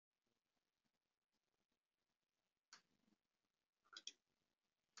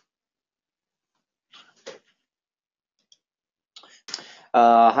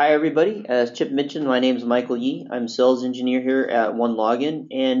Hi everybody. As Chip mentioned, my name is Michael Yee. I'm sales engineer here at OneLogin,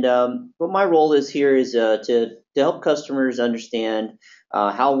 and what my role is here is to help customers understand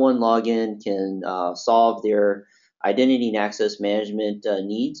how OneLogin can solve their identity and access management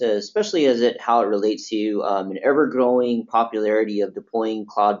needs, especially how it relates to an ever-growing popularity of deploying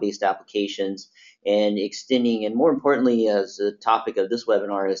cloud-based applications and extending, and more importantly, as the topic of this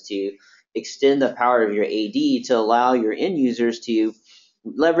webinar is to extend the power of your AD to allow your end users to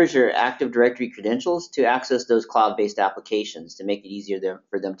leverage your Active Directory credentials to access those cloud-based applications to make it easier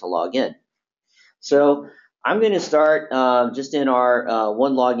for them to log in. So I'm going to start just in our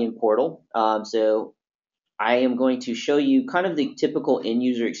OneLogin portal. So I am going to show you kind of the typical end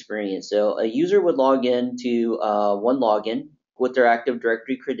user experience. So a user would log in to OneLogin with their Active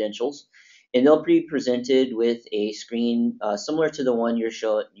Directory credentials, and they'll be presented with a screen similar to the one you're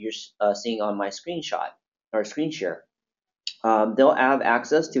seeing on my screenshot or screen share. They'll have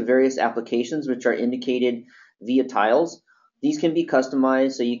access to various applications which are indicated via tiles. These can be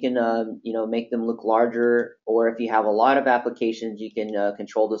customized, so you can make them look larger, or if you have a lot of applications, you can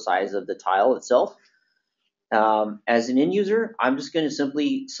control the size of the tile itself. As an end user, I'm just going to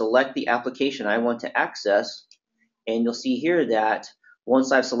simply select the application I want to access, and you'll see here that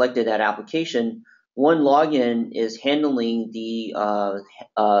once I've selected that application, OneLogin is handling the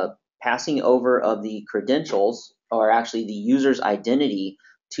passing over of the credentials, or actually the user's identity,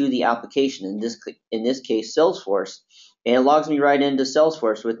 to the application, in this case Salesforce, and it logs me right into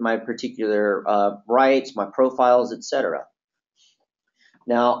Salesforce with my particular rights, my profiles, etc.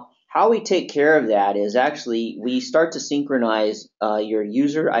 Now, how we take care of that is actually we start to synchronize your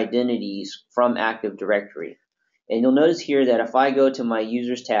user identities from Active Directory. And you'll notice here that if I go to my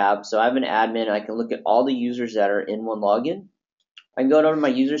users tab, so I'm an admin, I can look at all the users that are in OneLogin. I can go over to my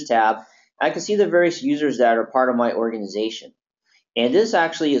users tab. I can see the various users that are part of my organization. And this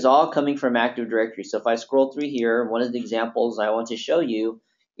actually is all coming from Active Directory. So if I scroll through here, one of the examples I want to show you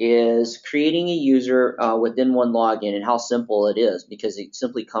is creating a user within OneLogin and how simple it is, because it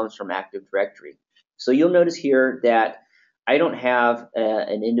simply comes from Active Directory. So you'll notice here that I don't have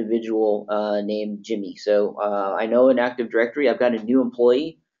an individual named Jimmy. So I know in Active Directory I've got a new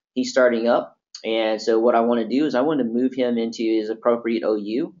employee. He's starting up. And so what I want to do is I want to move him into his appropriate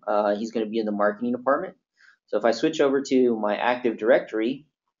OU. He's going to be in the marketing department. So if I switch over to my Active Directory,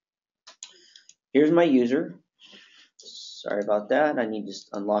 here's my user. Sorry about that. I need to just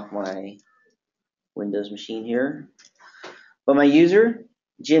unlock my Windows machine here. But my user,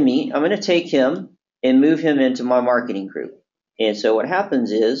 Jimmy, I'm going to take him and move him into my marketing group. And so what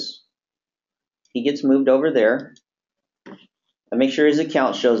happens is he gets moved over there. I make sure his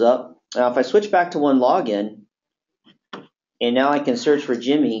account shows up. Now if I switch back to OneLogin, and now I can search for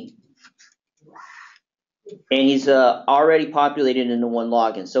Jimmy, and he's already populated into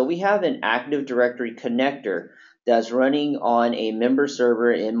OneLogin. So we have an Active Directory connector that's running on a member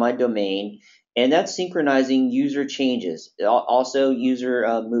server in my domain, and that's synchronizing user changes, also user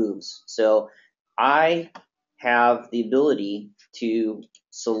moves. So I have the ability to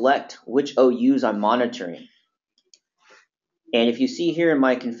select which OUs I'm monitoring. And if you see here in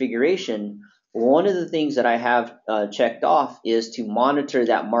my configuration, one of the things that I have checked off is to monitor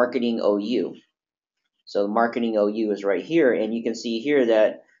that marketing OU. So marketing OU is right here, and you can see here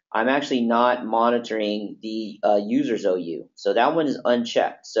that I'm actually not monitoring the user's OU. So that one is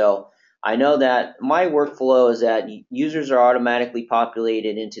unchecked. So I know that my workflow is that users are automatically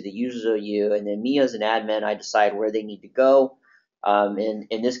populated into the user's OU, and then me as an admin, I decide where they need to go.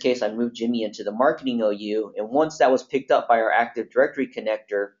 In this case, I moved Jimmy into the marketing OU, and once that was picked up by our Active Directory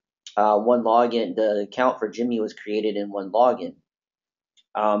connector, OneLogin, the account for Jimmy was created in OneLogin.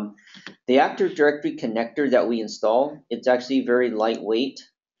 The Active Directory connector that we install, it's actually very lightweight,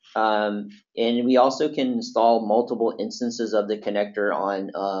 and we also can install multiple instances of the connector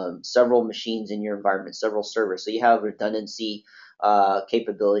on several machines in your environment, several servers, so you have redundancy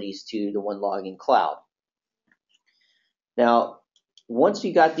capabilities to the OneLogin cloud. Now, once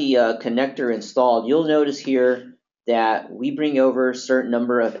you got the connector installed, you'll notice here that we bring over a certain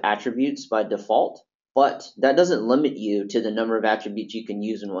number of attributes by default, but that doesn't limit you to the number of attributes you can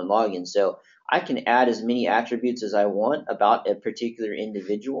use in OneLogin. So I can add as many attributes as I want about a particular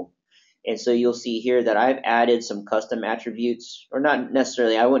individual. And so you'll see here that I've added some custom attributes, or not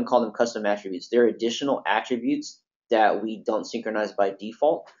necessarily, I wouldn't call them custom attributes. They're additional attributes that we don't synchronize by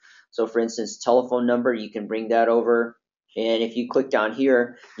default. So for instance, telephone number, you can bring that over. And if you click down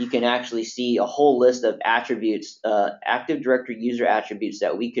here, you can actually see a whole list of attributes, Active Directory user attributes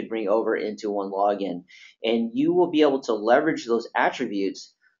that we could bring over into OneLogin. And you will be able to leverage those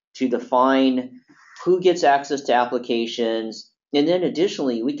attributes to define who gets access to applications, And then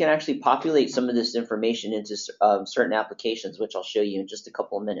additionally, we can actually populate some of this information into certain applications, which I'll show you in just a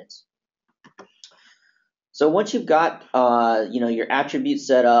couple of minutes. So once you've got your attributes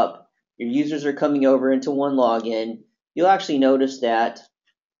set up, your users are coming over into OneLogin, you'll actually notice that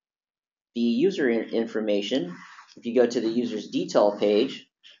the user information, if you go to the user's detail page,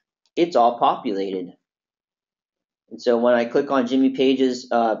 it's all populated. And so when I click on Jimmy Page's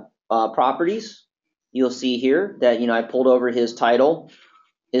properties, you'll see here that I pulled over his title,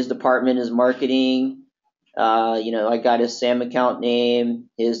 his department is marketing. I got his SAM account name,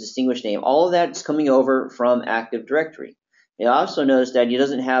 his distinguished name. All of that's coming over from Active Directory. And I also noticed that he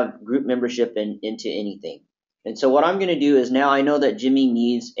doesn't have group membership into anything. And so what I'm going to do is now I know that Jimmy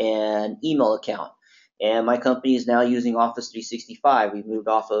needs an email account. And my company is now using Office 365. We've moved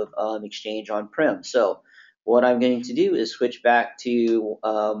off of Exchange On-Prem. So what I'm going to do is switch back to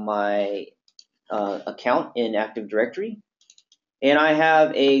my account in Active Directory. And I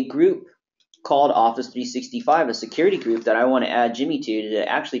have a group called Office 365, a security group that I want to add Jimmy to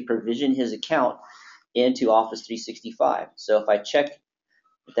actually provision his account into Office 365. So if I check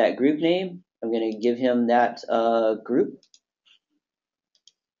that group name, I'm going to give him that group.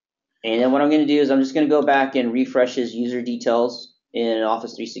 And then what I'm going to do is I'm just going to go back and refresh his user details in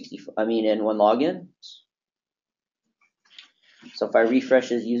Office 365, in OneLogin. So if I refresh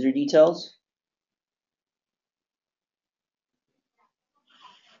his user details,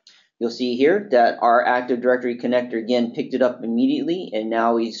 you'll see here that our Active Directory connector again picked it up immediately, and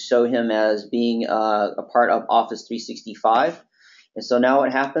now we show him as being a part of Office 365. And so now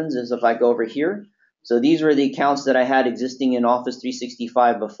what happens is if I go over here, so these were the accounts that I had existing in Office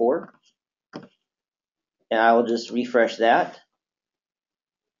 365 before, and I will just refresh that.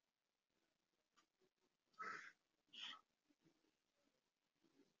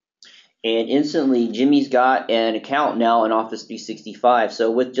 And instantly, Jimmy's got an account now in Office 365. So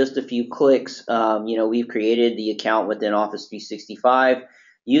with just a few clicks, we've created the account within Office 365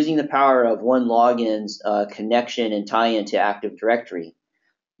 using the power of OneLogin's connection and tie-in to Active Directory.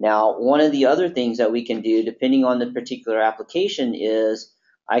 Now, one of the other things that we can do, depending on the particular application, is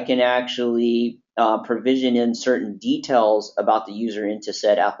I can actually provision in certain details about the user into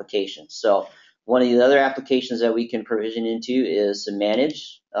said application. So one of the other applications that we can provision into is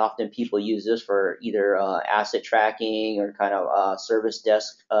Synchronize. Often people use this for either asset tracking or kind of service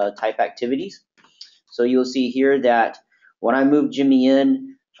desk type activities. So you'll see here that when I moved Jimmy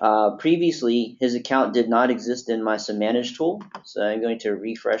in, previously his account did not exist in my Synchronize tool. So I'm going to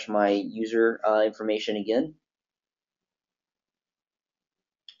refresh my user information again.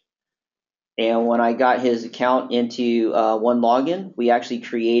 And when I got his account into OneLogin, we actually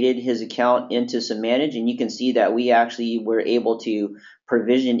created his account into Synchronize, and you can see that we actually were able to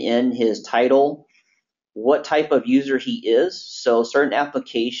provision in his title, what type of user he is. So certain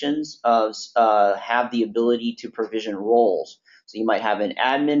applications have the ability to provision roles. So you might have an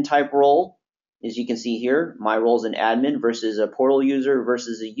admin type role. As you can see here, my role is an admin versus a portal user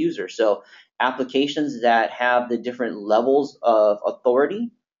versus a user. So applications that have the different levels of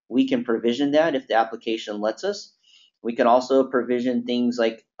authority, we can provision that if the application lets us. We can also provision things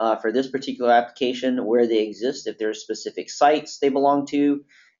like for this particular application where they exist, if there's specific sites they belong to,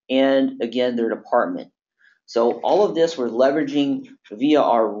 and again, their department. So all of this we're leveraging via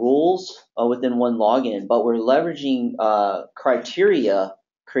our rules within OneLogin, but we're leveraging criteria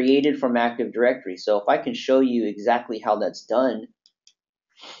created from Active Directory. So if I can show you exactly how that's done,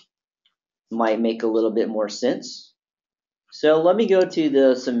 might make a little bit more sense. So let me go to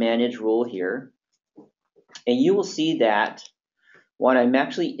the manage rule here, and you will see that when I'm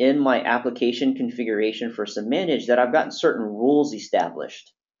actually in my application configuration for manage, that I've gotten certain rules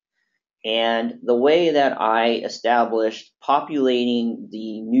established. And the way that I established populating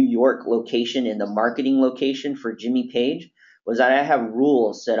the New York location and the marketing location for Jimmy Page was that I have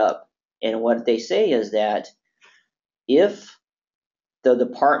rules set up. And what they say is that if the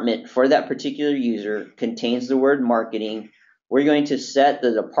department for that particular user contains the word marketing, we're going to set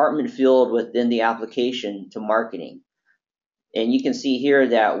the department field within the application to marketing. And you can see here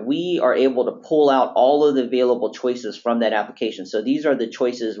that we are able to pull out all of the available choices from that application. So these are the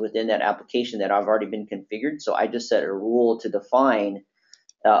choices within that application that have already been configured. So I just set a rule to define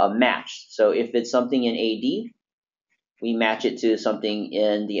a match. So if it's something in AD, we match it to something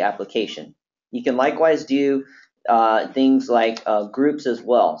in the application. You can likewise do things like groups as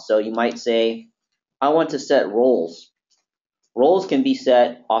well. So you might say, I want to set roles. Roles can be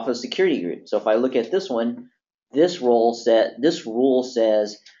set off a security group. So if I look at this one, this rule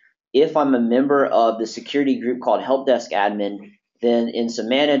says if I'm a member of the security group called Help Desk Admin, then in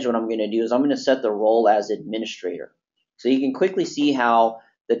Synchronize, what I'm going to do is I'm going to set the role as administrator. So you can quickly see how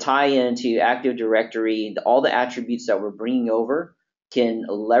the tie-in to Active Directory, all the attributes that we're bringing over, can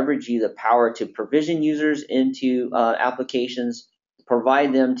leverage you the power to provision users into applications,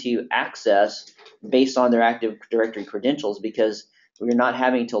 provide them to access based on their Active Directory credentials, because we're not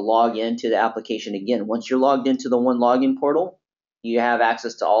having to log into the application again. Once you're logged into the OneLogin portal, you have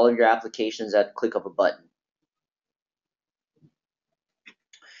access to all of your applications at the click of a button.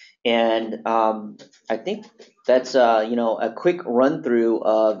 And I think that's a quick run through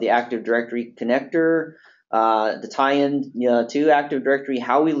of the Active Directory connector, the tie-in to Active Directory,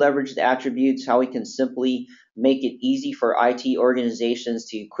 how we leverage the attributes, how we can simply make it easy for IT organizations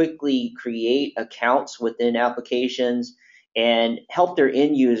to quickly create accounts within applications and help their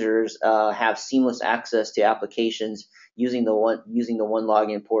end users have seamless access to applications using the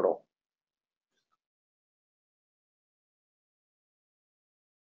OneLogin portal.